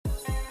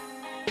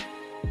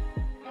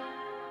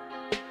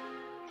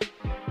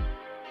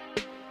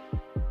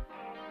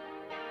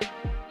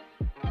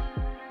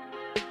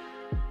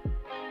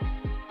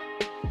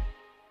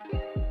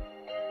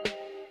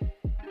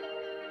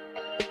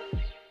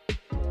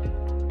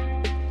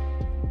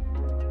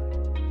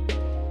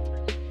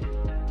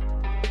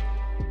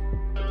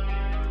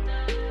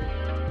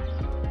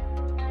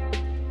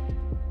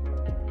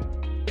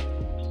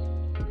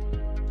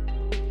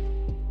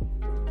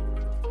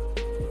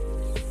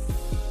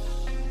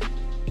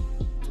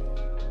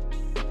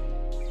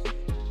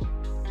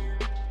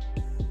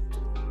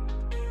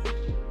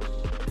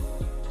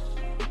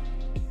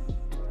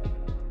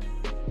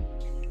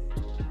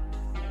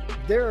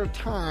there are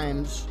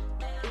times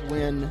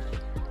when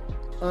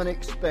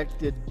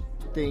unexpected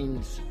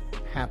things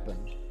happen.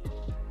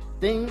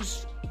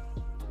 Things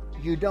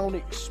you don't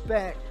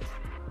expect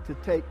to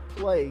take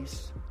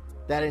place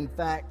that in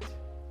fact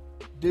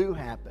do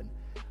happen.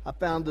 I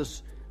found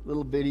this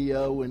little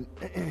video, and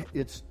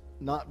it's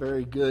not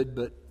very good,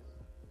 but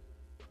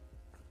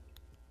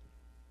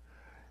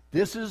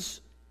this is,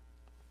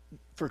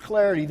 for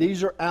clarity,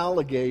 these are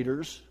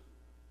alligators.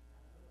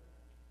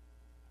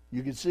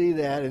 You can see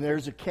that, and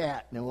there's a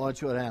cat. Now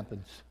watch what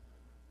happens.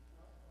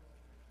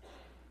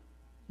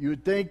 You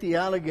would think the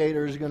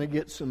alligator is going to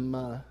get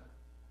some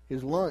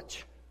his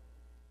lunch.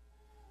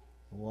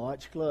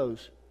 Watch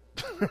close.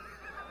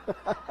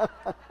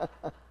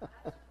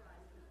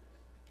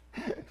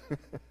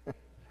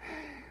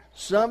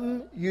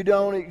 Something you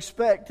don't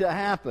expect to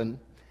happen.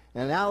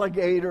 An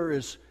alligator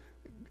is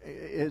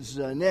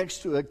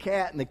next to a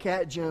cat, and the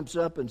cat jumps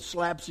up and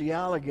slaps the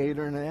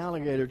alligator, and the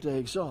alligator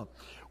takes off.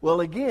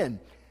 Well, again,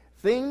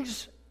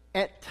 things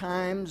at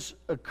times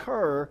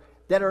occur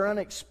that are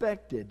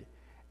unexpected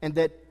and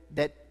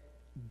that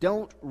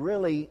don't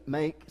really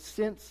make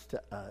sense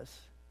to us.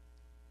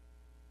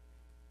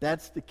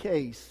 That's the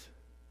case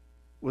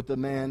with the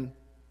man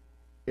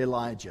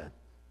Elijah,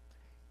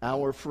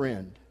 our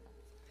friend.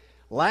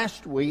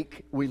 Last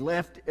week, we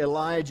left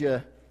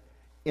Elijah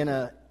in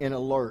a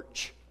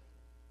lurch.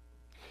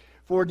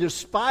 For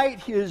despite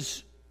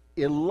his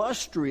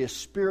illustrious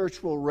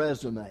spiritual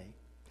resume,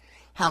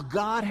 how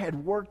God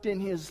had worked in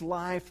his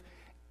life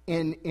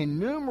in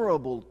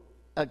innumerable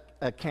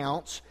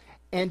accounts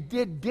and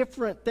did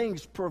different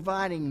things,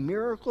 providing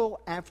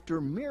miracle after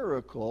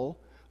miracle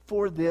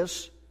for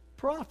this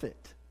prophet.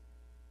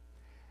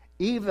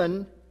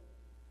 Even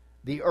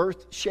the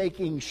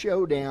earth-shaking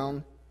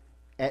showdown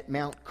at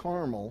Mount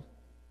Carmel,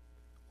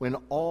 when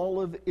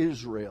all of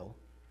Israel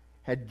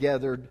had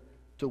gathered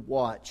to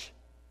watch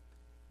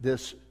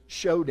this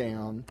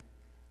showdown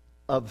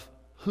of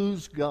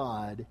whose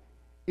God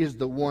is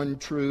the one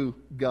true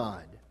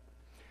God.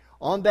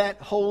 On that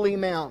holy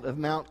mount of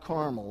Mount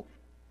Carmel,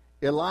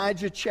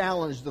 Elijah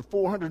challenged the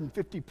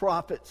 450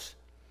 prophets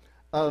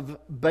of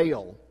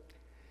Baal.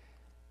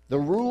 The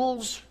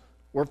rules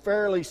were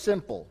fairly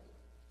simple.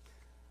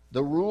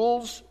 The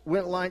rules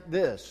went like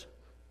this.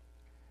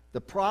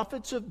 The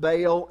prophets of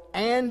Baal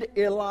and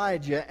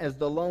Elijah, as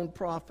the lone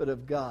prophet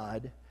of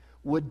God,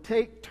 would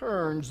take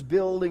turns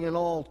building an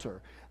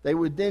altar. They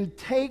would then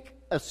take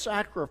a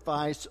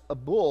sacrifice, a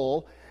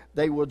bull.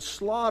 They would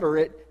slaughter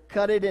it,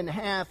 cut it in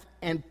half,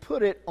 and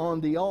put it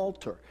on the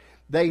altar.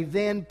 They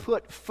then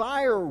put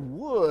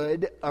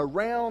firewood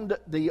around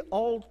the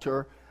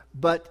altar,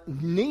 but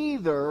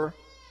neither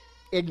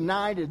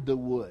ignited the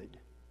wood.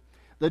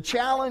 The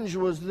challenge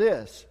was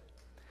this,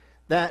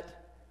 that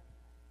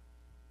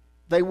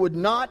they would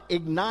not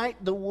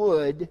ignite the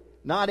wood,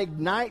 not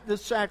ignite the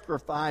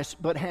sacrifice,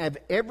 but have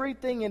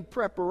everything in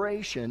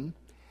preparation,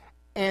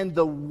 and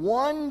the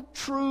one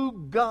true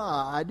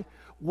God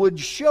would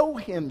show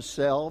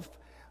himself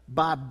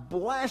by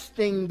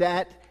blasting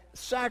that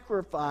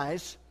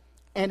sacrifice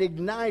and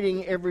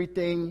igniting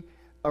everything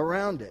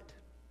around it.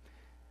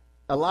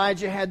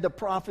 Elijah had the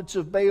prophets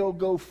of Baal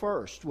go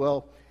first.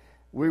 Well,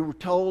 we were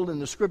told in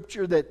the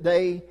scripture that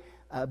they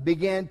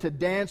began to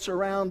dance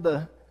around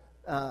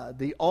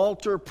the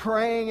altar,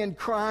 praying and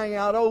crying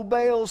out, "Oh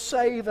Baal,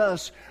 save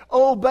us!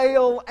 Oh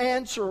Baal,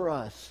 answer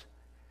us!"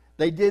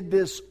 They did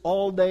this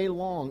all day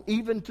long,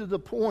 even to the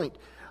point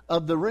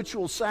of the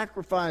ritual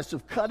sacrifice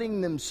of cutting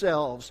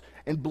themselves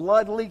and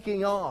blood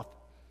leaking off.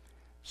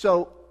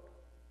 So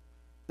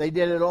they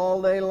did it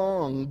all day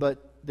long,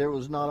 but there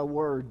was not a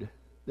word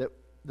that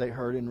they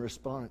heard in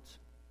response.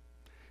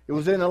 It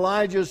was in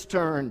Elijah's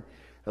turn.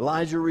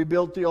 Elijah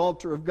rebuilt the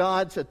altar of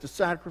God, set the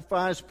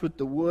sacrifice, put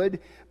the wood,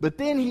 but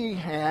then he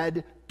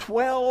had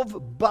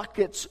 12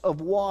 buckets of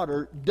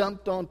water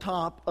dumped on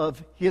top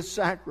of his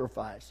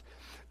sacrifice,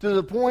 to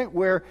the point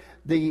where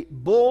the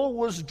bull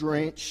was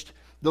drenched,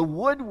 the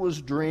wood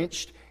was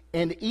drenched,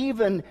 and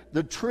even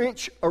the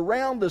trench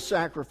around the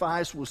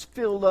sacrifice was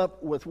filled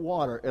up with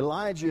water.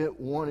 Elijah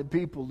wanted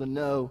people to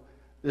know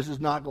this is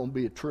not going to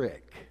be a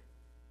trick.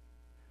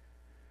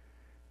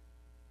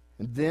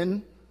 And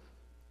then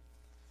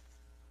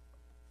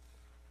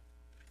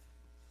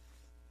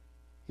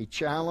he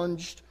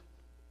challenged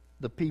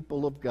the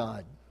people of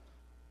God.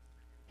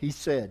 He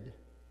said,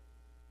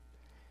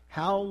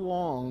 "How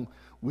long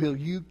will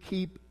you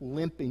keep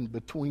limping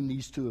between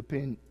these two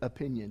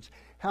opinions?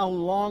 How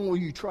long will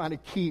you try to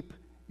keep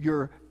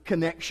your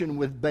connection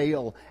with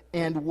Baal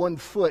and one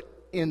foot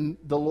in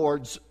the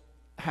Lord's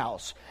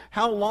house?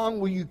 How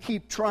long will you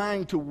keep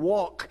trying to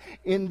walk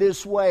in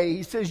this way?"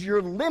 He says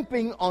you're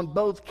limping on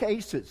both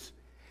cases.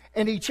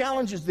 And he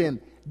challenges them,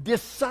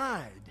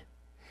 decide.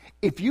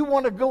 If you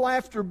want to go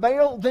after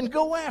Baal, then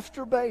go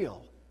after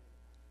Baal.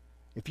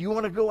 If you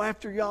want to go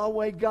after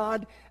Yahweh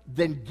God,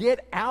 then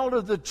get out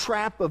of the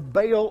trap of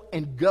Baal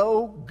and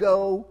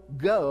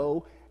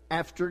go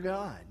after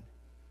God.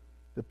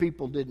 The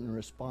people didn't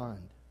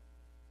respond.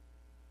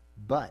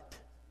 But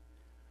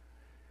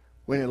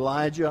when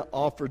Elijah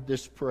offered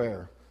this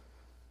prayer.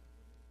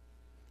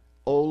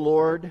 O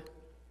Lord,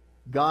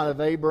 God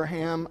of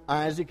Abraham,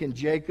 Isaac, and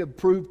Jacob,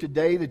 prove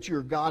today that you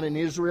are God in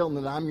Israel and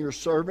that I'm your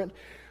servant.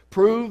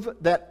 Prove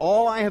that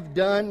all I have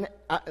done,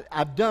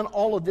 I've done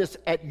all of this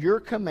at your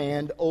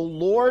command. O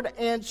Lord,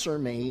 answer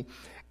me.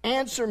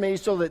 Answer me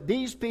so that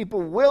these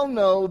people will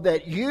know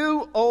that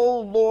you,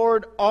 O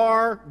Lord,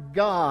 are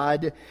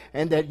God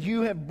and that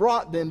you have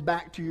brought them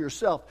back to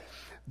yourself.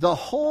 The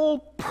whole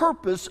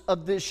purpose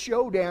of this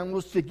showdown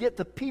was to get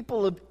the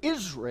people of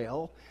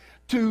Israel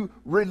to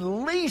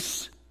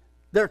release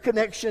their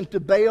connection to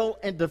Baal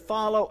and to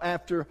follow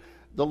after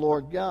the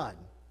Lord God.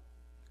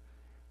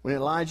 When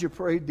Elijah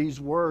prayed these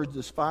words,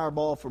 this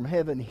fireball from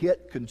heaven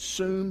hit,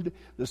 consumed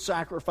the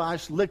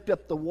sacrifice, licked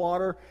up the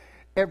water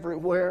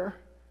everywhere,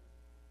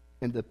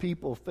 and the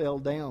people fell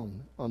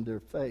down on their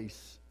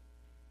face.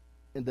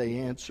 And they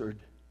answered,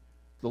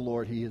 the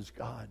Lord, He is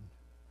God.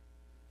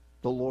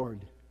 The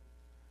Lord,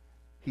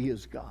 He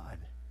is God.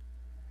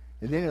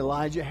 And then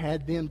Elijah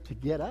had them to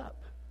get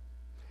up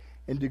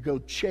and to go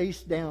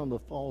chase down the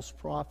false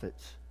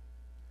prophets.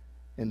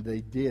 And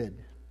they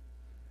did.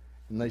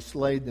 And they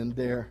slayed them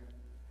there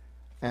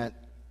at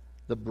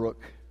the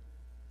brook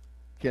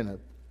Kenath.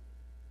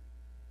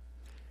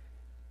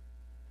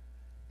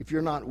 If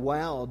you're not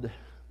wowed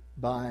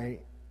by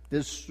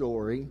this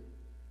story,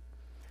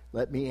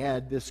 let me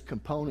add this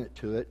component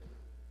to it.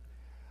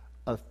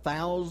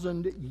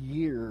 1,000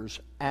 years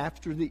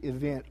after the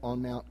event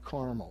on Mount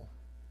Carmel,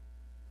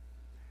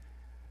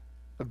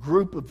 a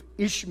group of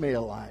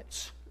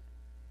Ishmaelites,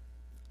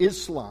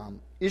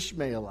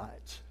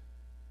 Ishmaelites,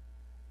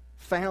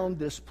 found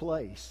this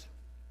place,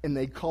 and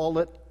they call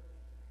it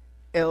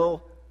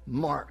El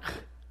Mark,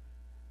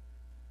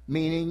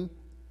 meaning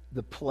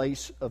the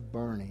place of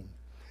burning.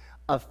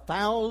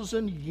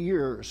 1,000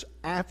 years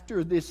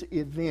after this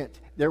event,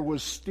 there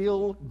was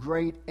still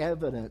great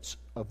evidence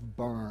of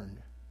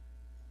burn.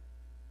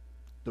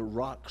 The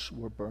rocks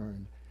were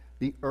burned.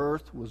 The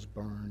earth was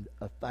burned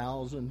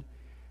 1,000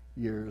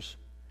 years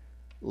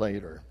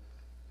later.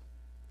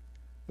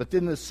 But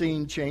then the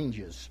scene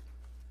changes.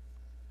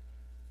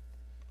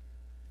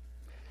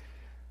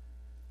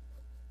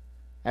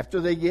 After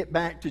they get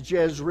back to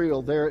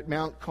Jezreel, there at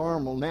Mount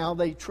Carmel, now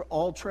they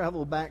all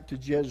travel back to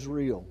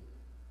Jezreel.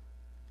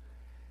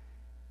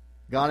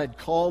 God had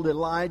called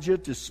Elijah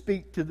to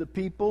speak to the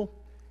people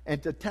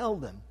and to tell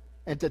them,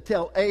 and to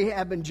tell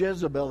Ahab and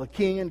Jezebel, the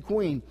king and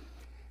queen,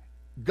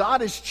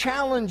 God is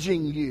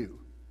challenging you.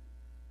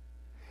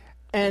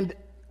 And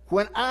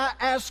when I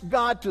ask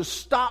God to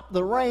stop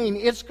the rain,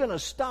 it's going to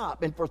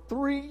stop. And for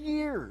 3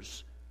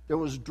 years, there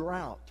was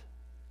drought.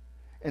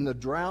 And the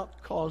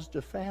drought caused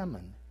a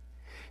famine.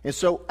 And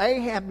so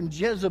Ahab and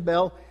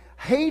Jezebel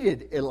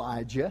hated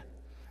Elijah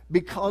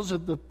because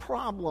of the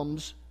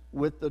problems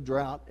with the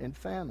drought and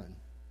famine.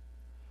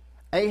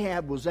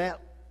 Ahab was at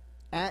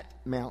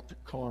Mount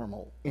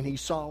Carmel, and he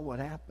saw what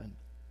happened.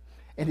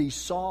 And he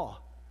saw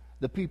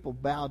the people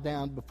bow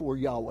down before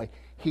Yahweh.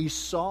 He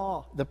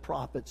saw the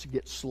prophets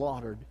get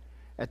slaughtered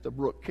at the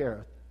brook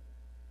Kerith.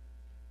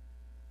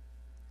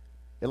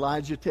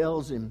 Elijah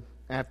tells him,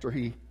 after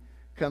he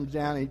comes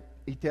down,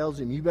 he tells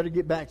him, you better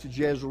get back to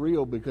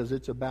Jezreel because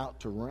it's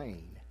about to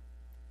rain.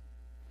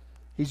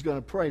 He's going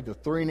to pray. The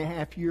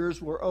 3.5 years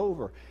were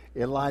over.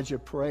 Elijah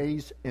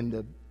prays, and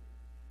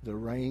the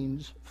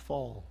rains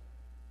fall.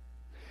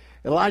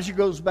 Elijah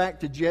goes back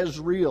to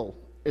Jezreel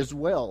as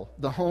well,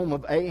 the home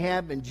of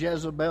Ahab and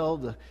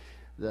Jezebel.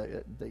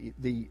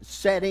 The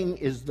setting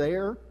is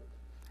there,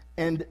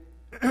 and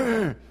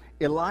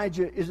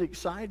Elijah is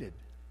excited.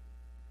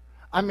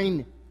 I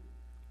mean,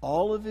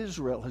 all of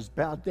Israel has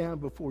bowed down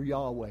before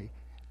Yahweh.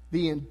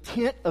 The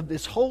intent of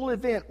this whole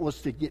event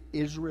was to get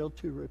Israel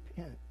to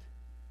repent.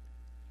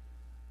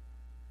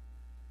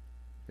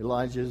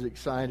 Elijah is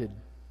excited.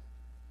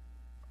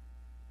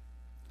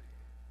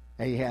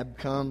 Ahab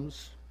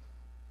comes,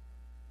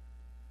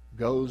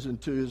 goes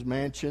into his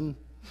mansion,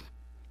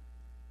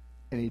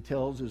 and he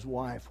tells his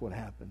wife what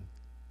happened.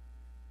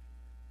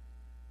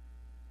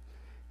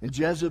 And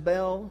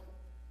Jezebel,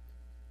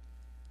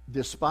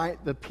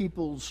 despite the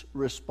people's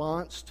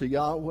response to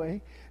Yahweh,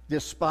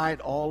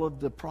 despite all of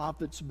the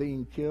prophets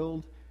being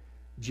killed,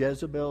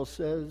 Jezebel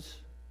says,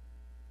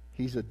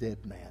 he's a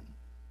dead man.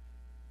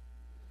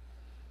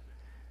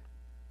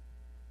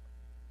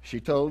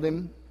 She told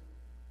him,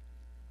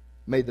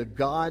 may the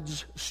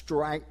gods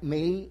strike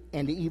me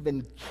and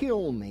even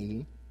kill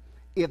me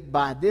if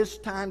by this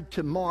time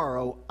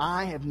tomorrow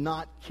I have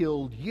not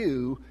killed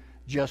you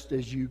just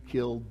as you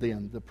killed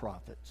them, the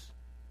prophets.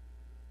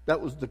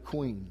 That was the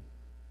queen.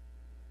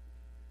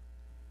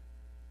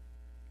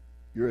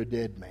 You're a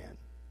dead man.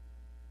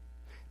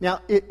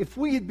 Now, if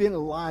we had been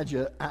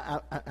Elijah, I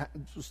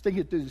was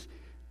thinking through this.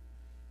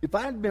 If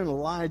I had been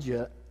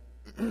Elijah,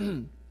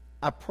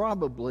 I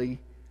probably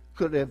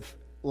could have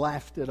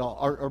laughed it off,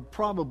 or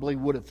probably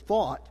would have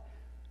thought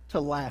to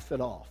laugh it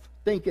off.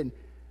 Thinking,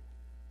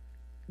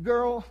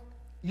 girl,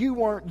 you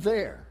weren't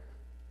there.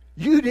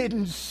 You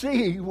didn't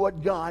see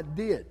what God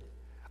did.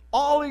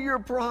 All of your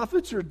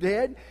prophets are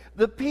dead.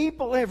 The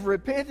people have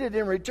repented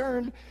and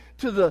returned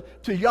to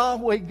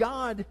Yahweh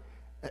God.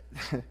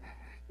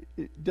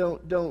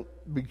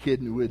 Don't be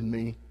kidding with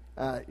me.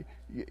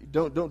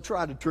 Don't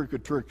try to trick a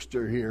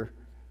trickster here.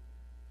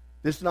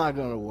 This is not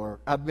going to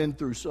work. I've been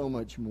through so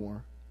much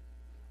more.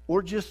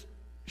 Or just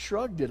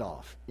shrugged it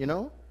off,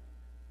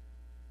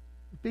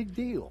 Big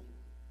deal.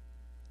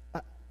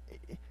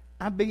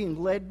 I'm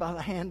being led by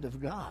the hand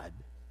of God,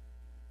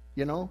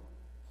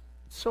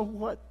 So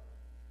what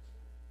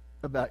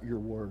about your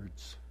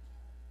words?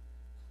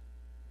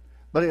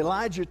 But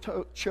Elijah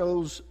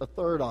chose a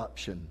third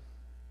option.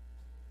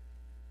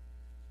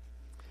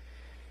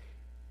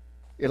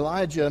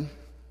 Elijah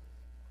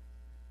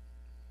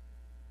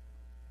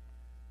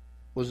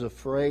was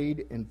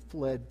afraid and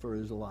fled for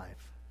his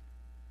life.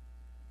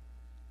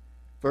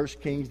 1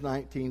 Kings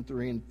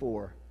 19:3 and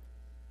 4.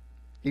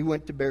 He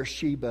went to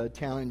Beersheba, a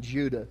town in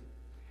Judah.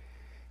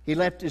 He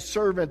left his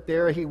servant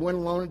there. He went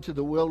alone into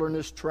the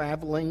wilderness,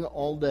 traveling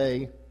all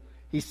day.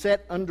 He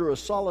sat under a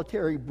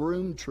solitary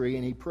broom tree,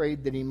 and he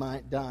prayed that he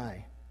might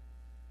die.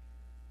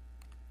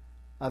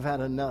 I've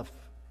had enough,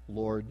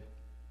 Lord,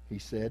 he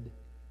said.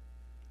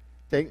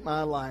 Take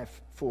my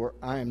life, for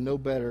I am no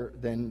better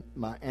than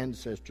my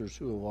ancestors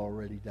who have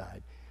already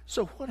died.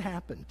 So what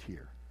happened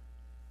here?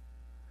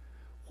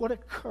 What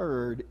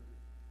occurred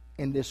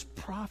in this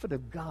prophet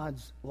of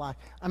God's life?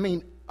 I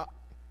mean,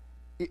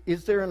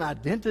 is there an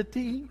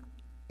identity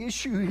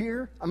issue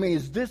here? I mean,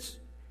 is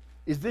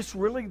this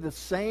really the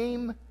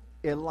same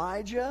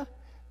Elijah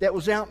that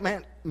was out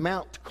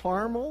Mount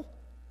Carmel,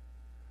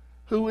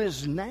 who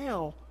is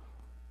now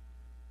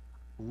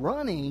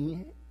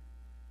running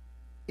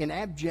in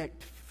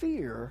abject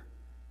fear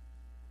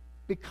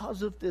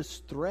because of this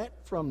threat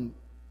from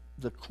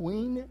the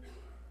queen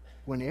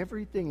when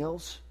everything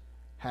else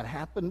had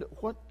happened?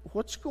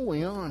 What's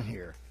going on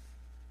here?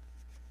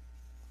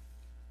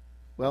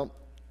 Well,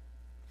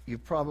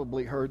 you've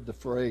probably heard the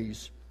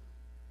phrase,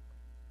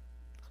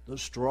 the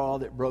straw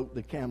that broke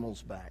the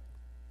camel's back.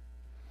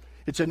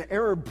 It's an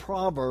Arab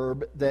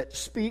proverb that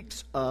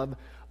speaks of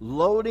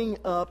loading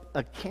up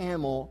a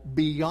camel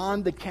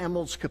beyond the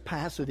camel's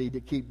capacity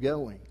to keep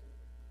going.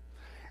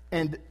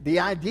 And the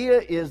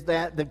idea is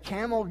that the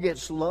camel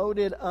gets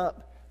loaded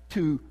up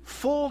to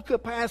full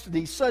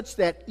capacity such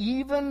that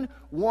even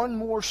one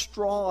more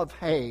straw of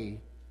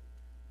hay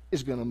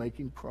is going to make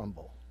him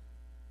crumble.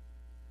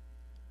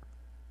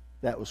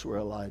 That was where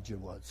Elijah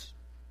was.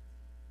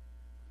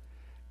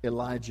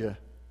 Elijah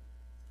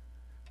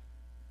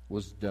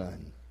was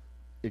done,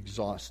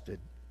 exhausted,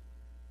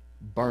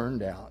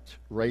 burned out,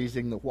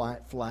 raising the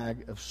white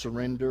flag of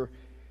surrender.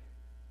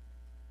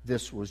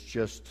 This was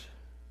just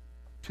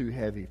too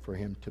heavy for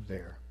him to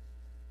bear.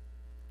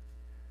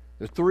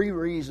 There are three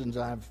reasons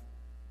I've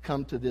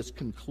come to this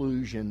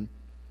conclusion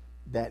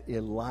that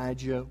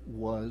Elijah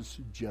was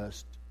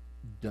just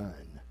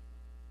done.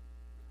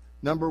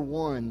 Number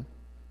one,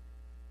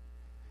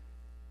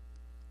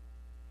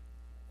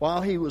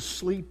 while he was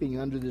sleeping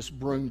under this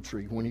broom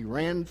tree, when he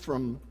ran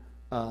from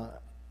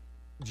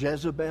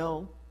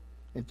Jezebel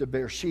into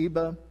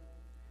Beersheba,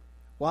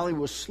 while he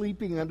was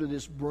sleeping under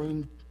this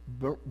broom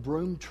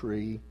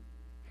tree,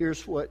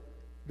 here's what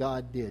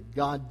God did.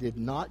 God did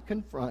not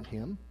confront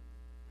him.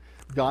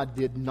 God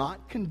did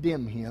not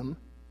condemn him.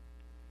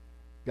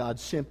 God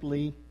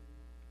simply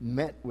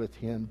met with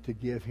him to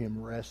give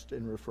him rest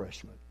and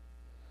refreshment.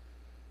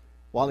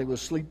 While he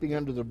was sleeping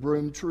under the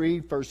broom tree,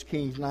 1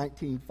 Kings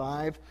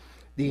 19:5,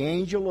 the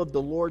angel of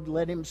the Lord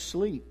let him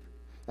sleep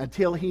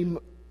until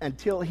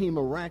he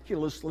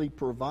miraculously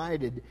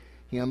provided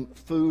him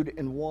food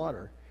and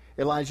water.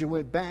 Elijah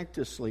went back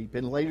to sleep,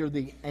 and later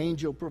the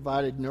angel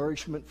provided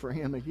nourishment for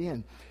him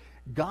again.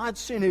 God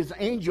sent his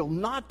angel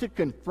not to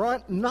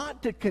confront,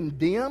 not to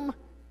condemn,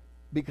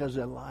 because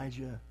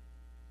Elijah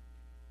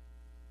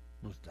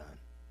was done.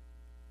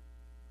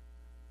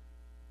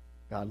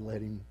 God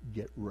let him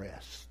get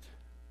rest.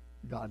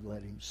 God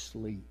let him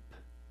sleep.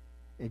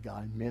 And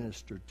God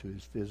ministered to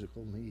his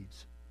physical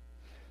needs.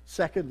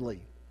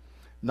 Secondly,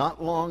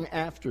 not long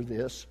after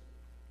this,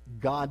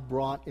 God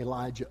brought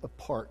Elijah a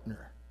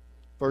partner.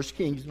 1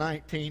 Kings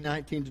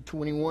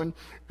 19:19-21,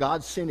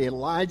 God sent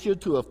Elijah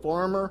to a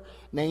farmer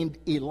named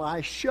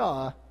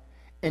Elisha,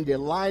 and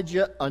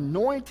Elijah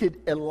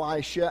anointed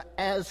Elisha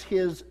as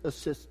his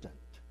assistant.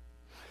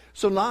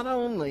 So not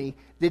only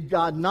did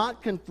God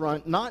not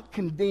confront, not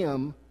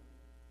condemn,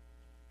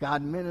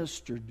 God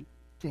ministered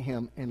to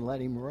him and let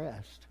him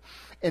rest.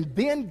 And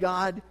then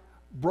God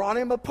brought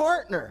him a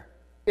partner,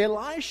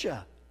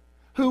 Elisha,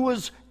 who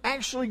was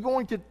actually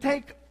going to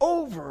take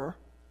over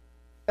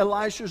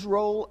Elijah's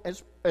role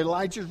as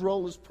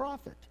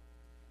prophet.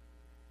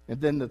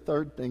 And then the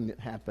third thing that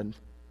happened,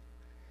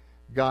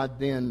 God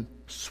then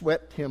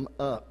swept him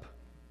up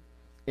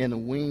in the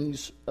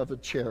wings of a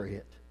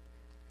chariot.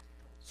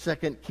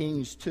 2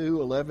 Kings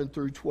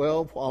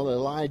 2:11-12, while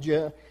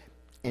Elijah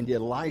and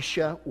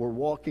Elisha were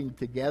walking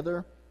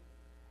together,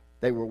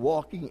 They were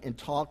walking and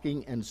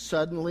talking, and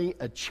suddenly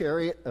a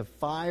chariot of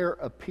fire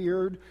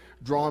appeared,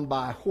 drawn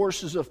by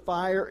horses of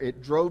fire.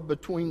 It drove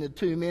between the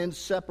two men,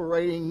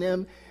 separating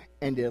them,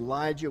 and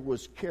Elijah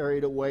was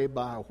carried away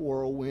by a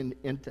whirlwind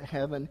into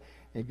heaven.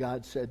 And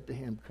God said to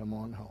him, "Come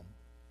on home."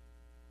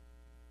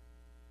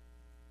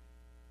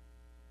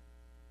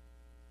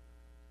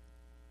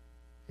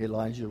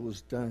 Elijah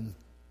was done.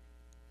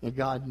 And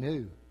God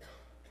knew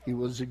he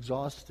was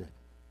exhausted.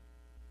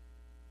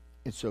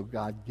 And so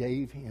God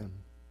gave him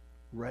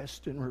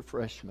rest and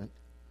refreshment.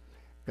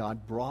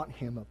 God brought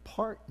him a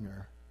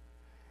partner.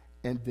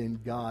 And then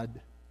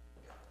God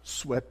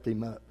swept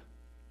him up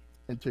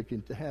and took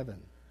him to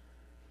heaven.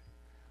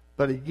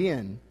 But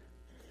again,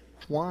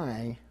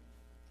 why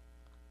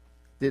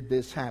did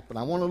this happen?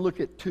 I want to look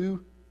at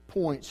 2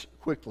 points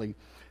quickly.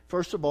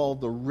 First of all,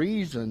 the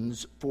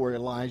reasons for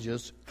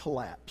Elijah's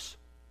collapse.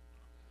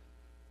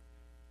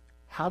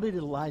 How did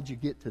Elijah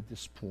get to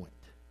this point?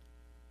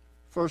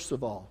 First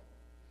of all,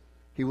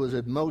 he was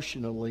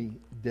emotionally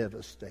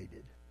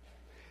devastated.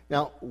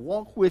 Now,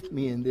 walk with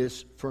me in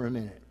this for a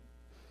minute.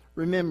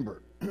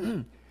 Remember,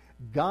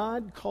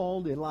 God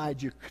called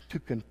Elijah to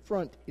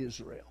confront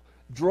Israel.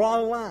 Draw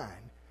a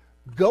line.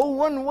 Go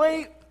one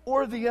way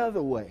or the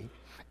other way.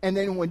 And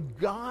then when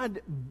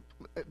God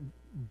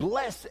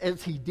blessed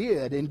as he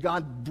did, and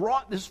God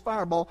brought this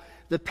fireball,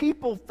 the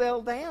people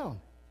fell down.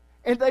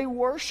 And they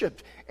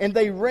worshiped. And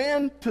they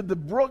ran to the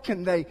brook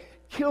and they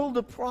killed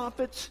the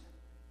prophets.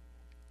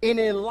 In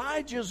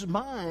Elijah's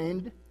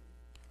mind,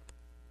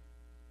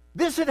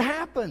 this had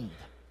happened.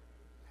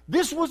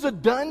 This was a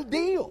done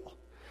deal.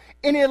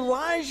 In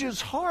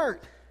Elijah's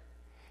heart,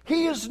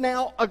 he has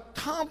now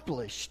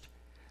accomplished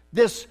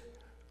this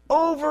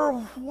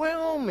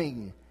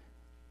overwhelming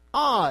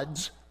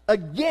odds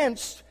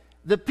against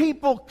the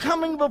people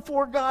coming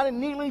before God and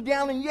kneeling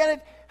down, and yet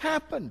it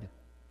happened.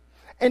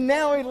 And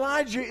now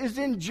Elijah is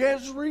in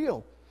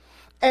Jezreel.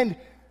 And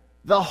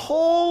the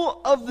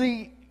whole of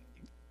the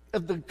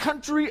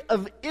country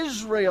of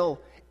Israel,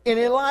 in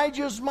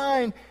Elijah's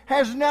mind,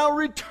 has now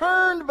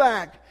returned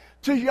back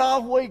to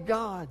Yahweh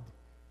God.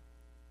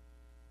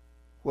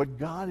 What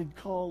God had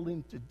called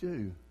him to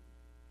do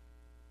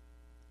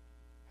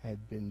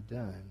had been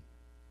done.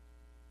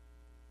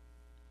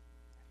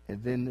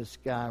 And then this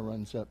guy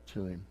runs up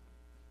to him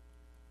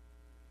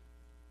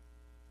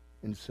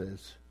and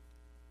says,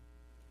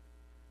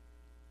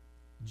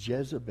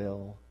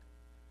 Jezebel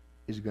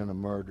is going to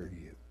murder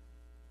you.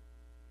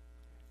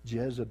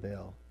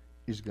 Jezebel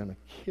is going to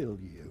kill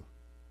you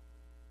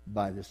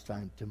by this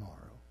time tomorrow.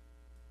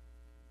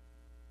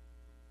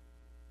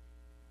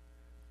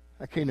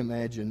 I can't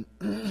imagine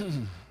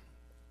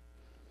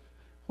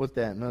what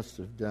that must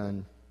have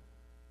done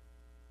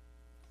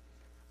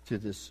to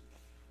this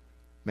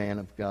man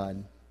of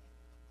God.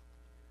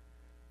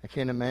 I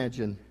can't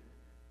imagine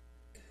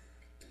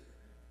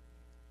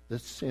the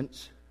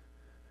sense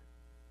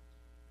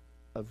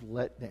of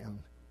letdown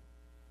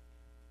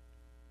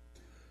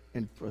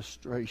and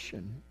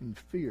frustration and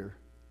fear,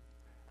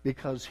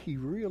 because he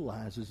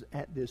realizes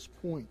at this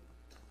point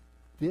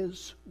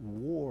this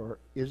war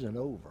isn't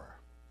over.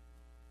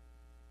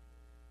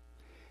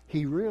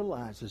 He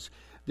realizes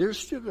there's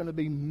still going to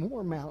be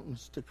more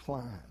mountains to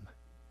climb.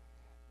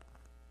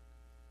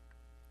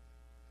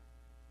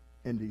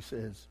 And he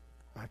says,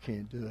 I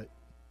can't do it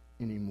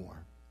anymore.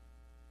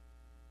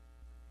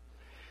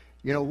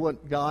 You know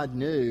what God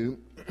knew,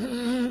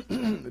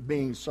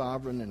 being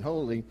sovereign and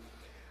holy,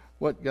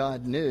 what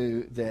God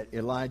knew that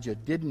Elijah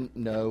didn't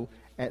know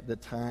at the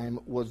time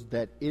was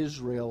that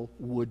Israel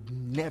would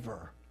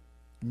never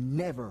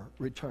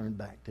return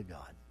back to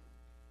God.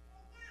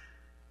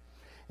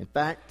 In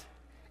fact,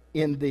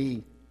 in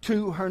the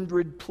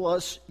 200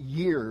 plus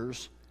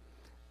years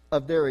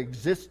of their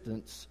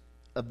existence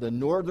of the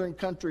northern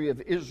country of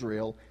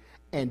Israel,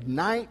 and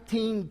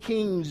 19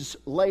 kings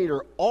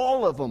later,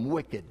 all of them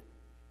wicked,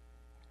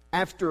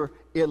 after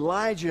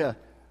Elijah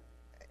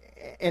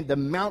and the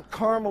Mount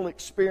Carmel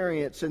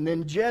experience, and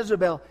then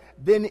Jezebel,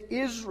 then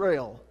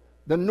Israel,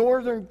 the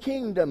northern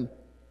kingdom,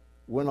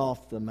 went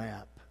off the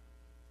map.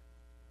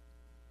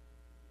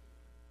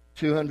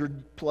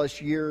 200 plus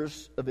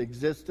years of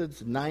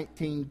existence,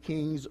 19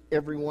 kings,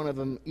 every one of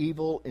them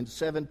evil. In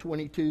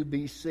 722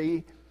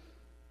 BC,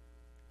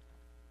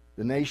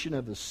 the nation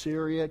of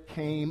Assyria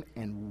came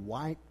and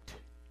wiped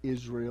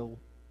Israel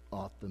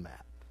off the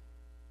map.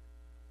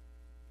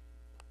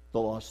 The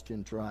lost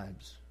 10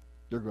 tribes,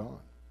 they're gone.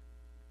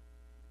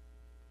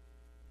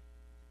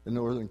 The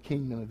northern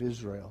kingdom of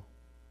Israel,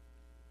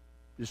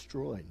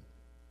 destroyed.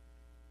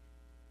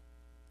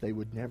 They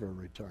would never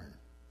return.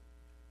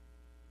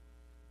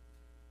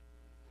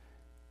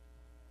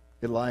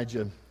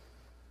 Elijah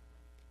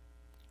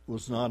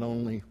was not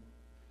only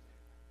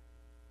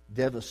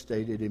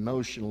devastated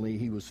emotionally,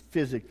 he was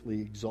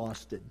physically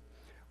exhausted.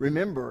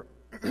 Remember,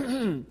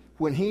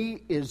 when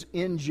he is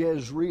in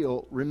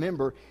Jezreel,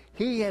 remember,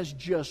 he has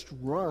just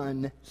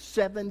run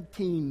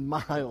 17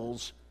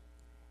 miles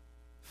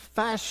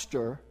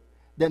faster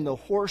than the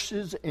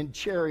horses and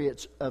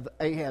chariots of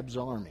Ahab's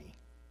army.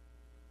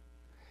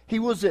 He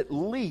was at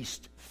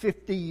least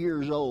 50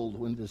 years old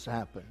when this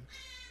happened.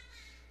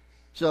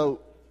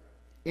 So,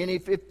 any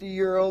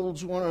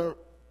 50-year-olds want to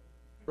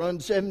run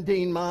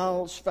 17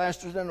 miles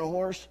faster than a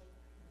horse?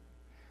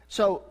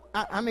 So,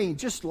 I mean,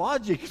 just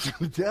logic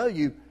to tell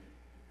you,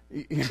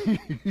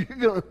 you're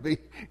going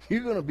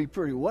to be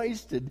pretty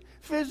wasted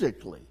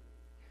physically.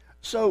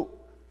 So,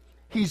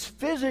 he's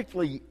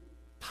physically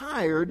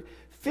tired,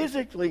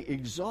 physically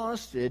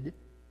exhausted.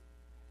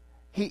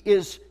 He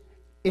is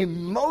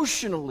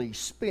emotionally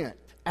spent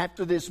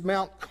after this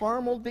Mount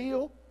Carmel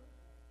deal.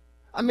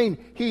 I mean,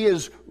 he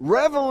is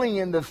reveling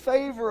in the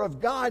favor of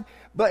God,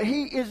 but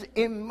he is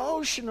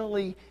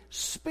emotionally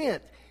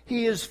spent.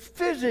 He is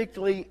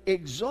physically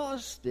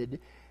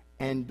exhausted.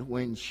 And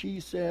when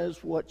she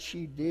says what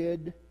she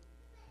did,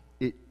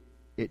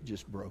 it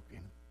just broke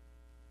him.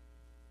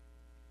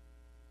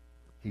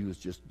 He was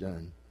just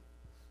done.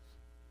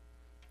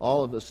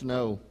 All of us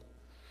know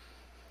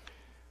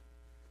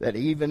that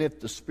even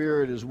if the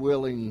spirit is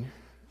willing,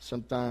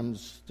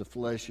 sometimes the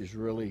flesh is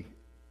really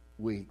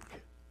weak.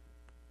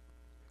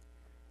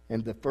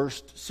 And the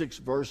first 6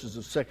 verses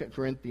of 2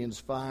 Corinthians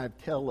 5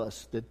 tell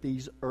us that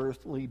these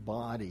earthly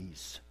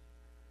bodies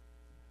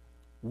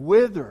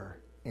wither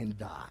and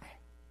die.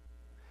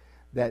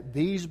 That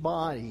these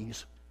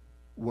bodies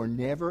were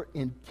never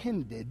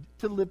intended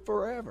to live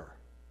forever.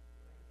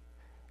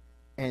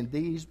 And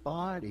these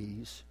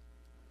bodies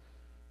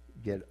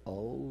get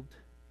old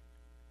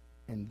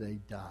and they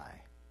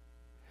die.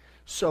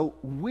 So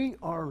we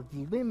are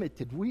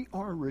limited, we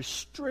are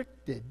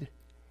restricted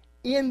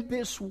in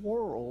this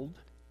world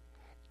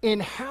in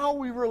how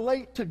we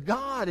relate to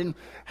God and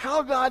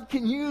how God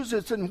can use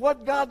us and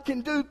what God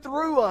can do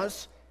through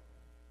us,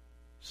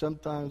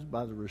 sometimes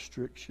by the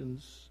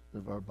restrictions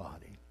of our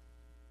body,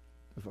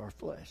 of our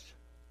flesh.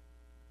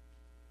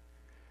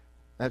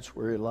 That's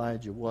where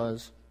Elijah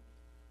was.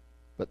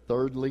 But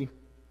thirdly,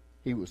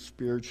 he was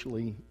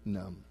spiritually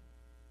numb.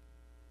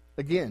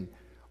 Again,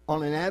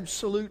 on an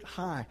absolute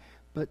high,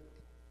 but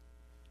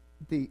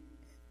the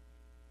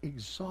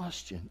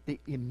exhaustion, the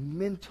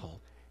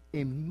mental,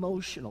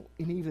 emotional,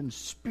 and even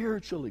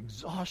spiritual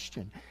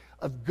exhaustion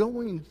of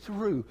going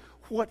through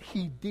what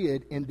he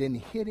did and then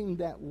hitting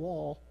that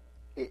wall,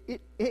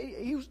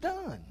 he was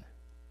done.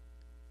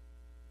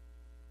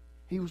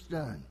 He was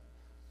done.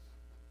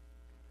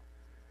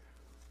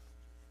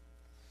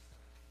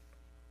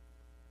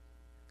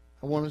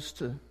 I want us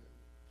to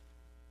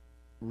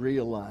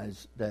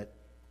realize that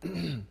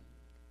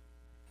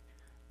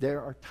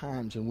there are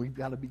times, and we've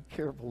got to be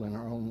careful in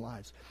our own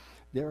lives,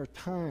 there are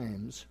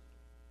times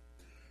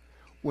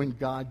when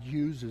God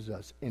uses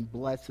us and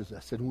blesses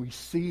us, and we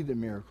see the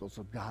miracles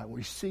of God,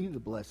 we see the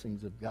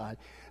blessings of God.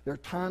 There are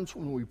times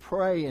when we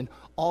pray, and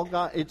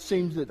it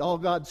seems that all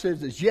God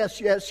says is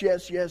yes, yes,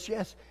 yes, yes,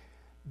 yes.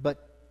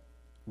 But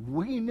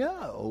we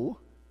know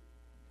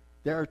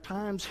there are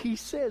times He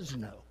says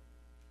no.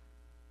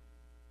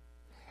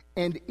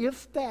 And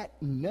if that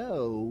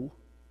no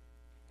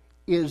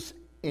is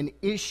an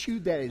issue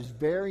that is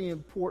very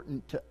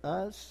important to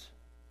us,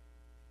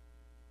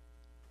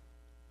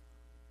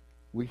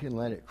 we can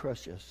let it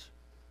crush us.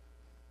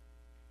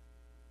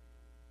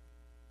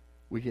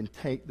 We can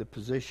take the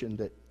position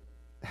that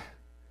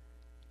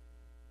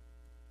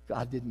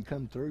God didn't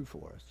come through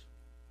for us,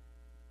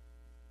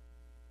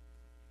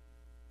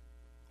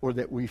 or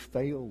that we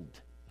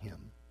failed Him.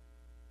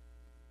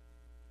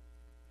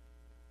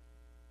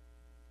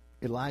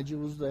 Elijah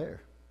was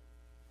there.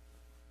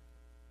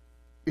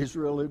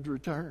 Israel had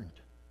returned.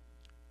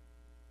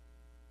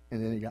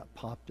 And then he got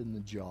popped in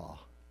the jaw.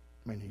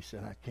 And he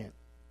said, I can't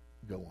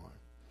go on.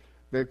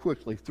 Very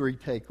quickly, 3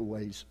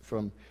 takeaways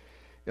from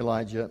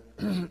Elijah.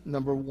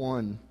 Number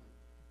 1,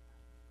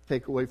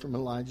 takeaway from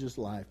Elijah's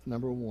life.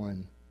 Number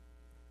 1,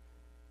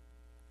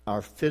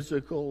 our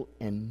physical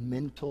and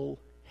mental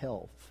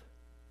health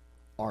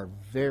are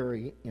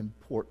very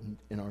important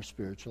in our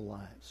spiritual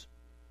lives.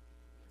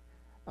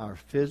 Our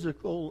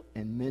physical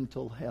and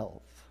mental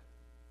health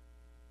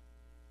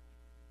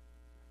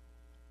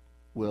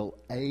will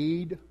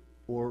aid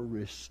or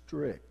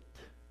restrict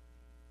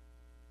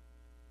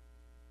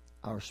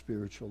our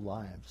spiritual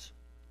lives.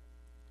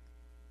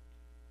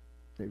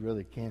 They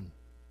really can.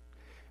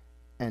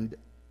 And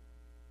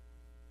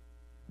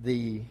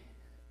the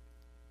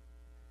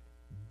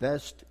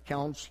best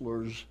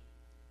counselors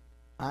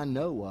I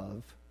know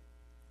of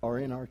are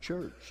in our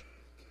church.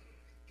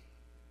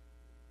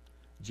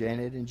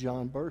 Janet and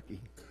John Berkey.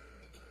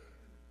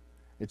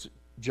 It's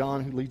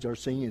John who leads our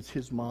singing. It's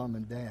his mom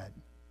and dad.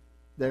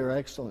 They're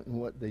excellent in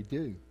what they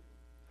do.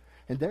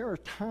 And there are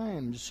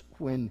times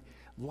when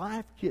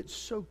life gets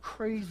so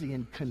crazy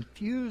and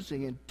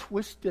confusing and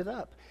twisted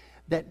up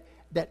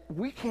that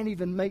we can't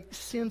even make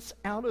sense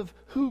out of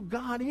who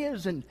God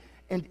is and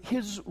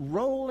His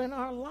role in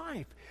our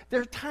life.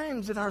 There are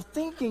times that our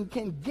thinking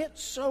can get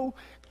so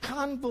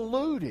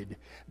convoluted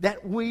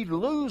that we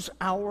lose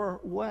our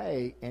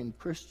way, and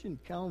Christian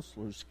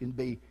counselors can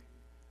be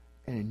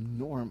an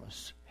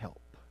enormous help.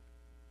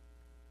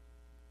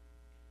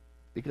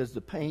 Because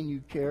the pain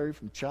you carry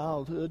from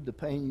childhood, the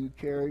pain you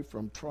carry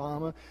from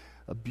trauma,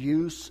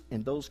 abuse,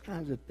 and those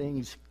kinds of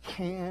things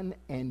can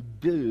and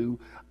do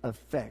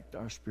affect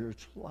our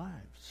spiritual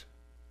lives.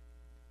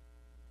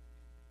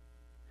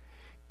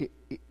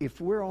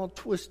 If we're all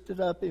twisted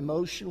up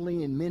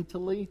emotionally and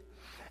mentally,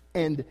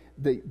 and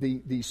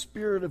the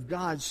Spirit of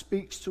God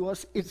speaks to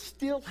us, it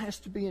still has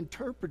to be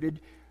interpreted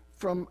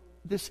from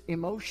this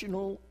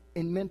emotional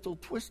and mental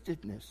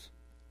twistedness.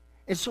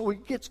 And so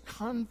it gets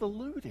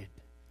convoluted.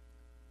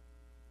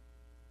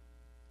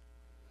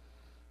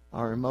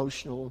 Our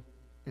emotional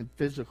and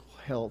physical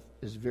health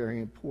is very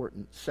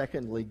important.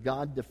 Secondly,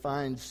 God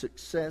defines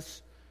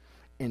success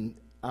in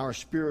our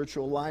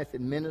spiritual life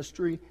and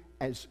ministry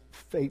as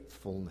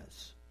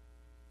faithfulness.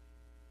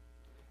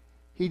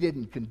 He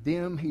didn't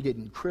condemn, he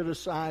didn't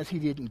criticize, he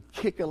didn't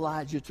kick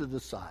Elijah to the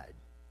side.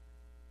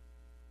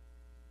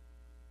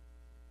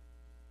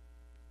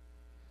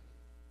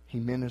 He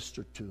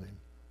ministered to him.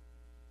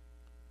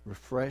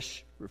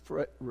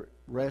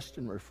 Rest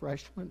and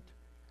refreshment,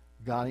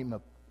 got him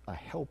a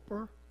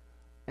helper,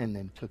 and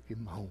then took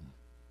him home.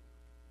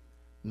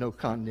 No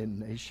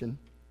condemnation.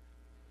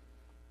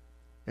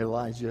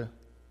 Elijah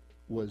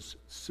was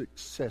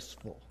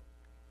successful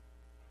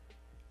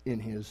in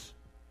his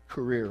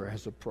career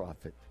as a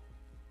prophet.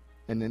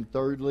 And then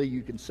thirdly,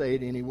 you can say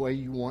it any way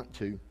you want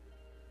to.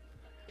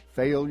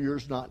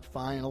 Failure's not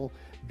final.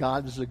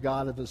 God is a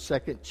God of a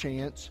second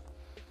chance.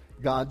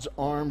 God's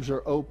arms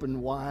are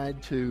open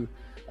wide to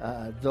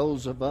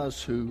those of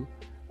us who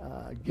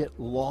get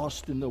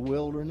lost in the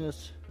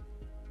wilderness.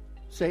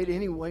 Say it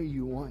any way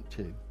you want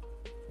to.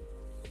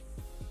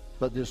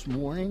 But this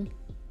morning,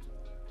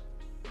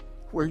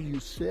 where you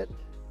sit,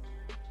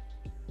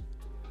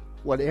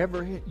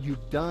 whatever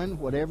you've done,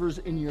 whatever's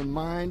in your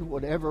mind,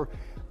 whatever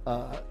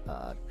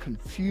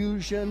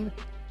confusion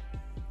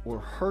or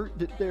hurt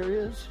that there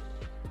is,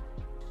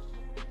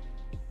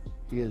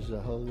 He is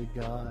a holy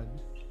God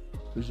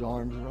whose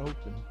arms are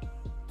open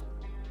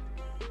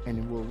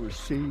and will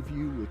receive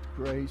you with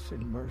grace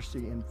and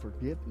mercy and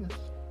forgiveness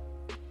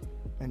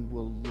and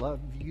will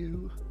love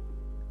you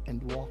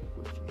and walk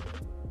with you.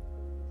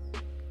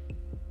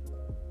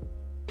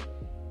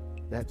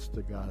 That's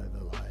the God of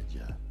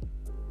Elijah.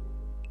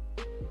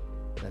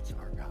 That's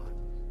our God.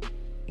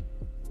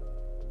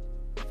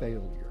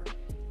 Failure,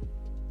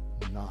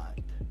 not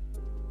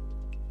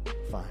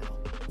final.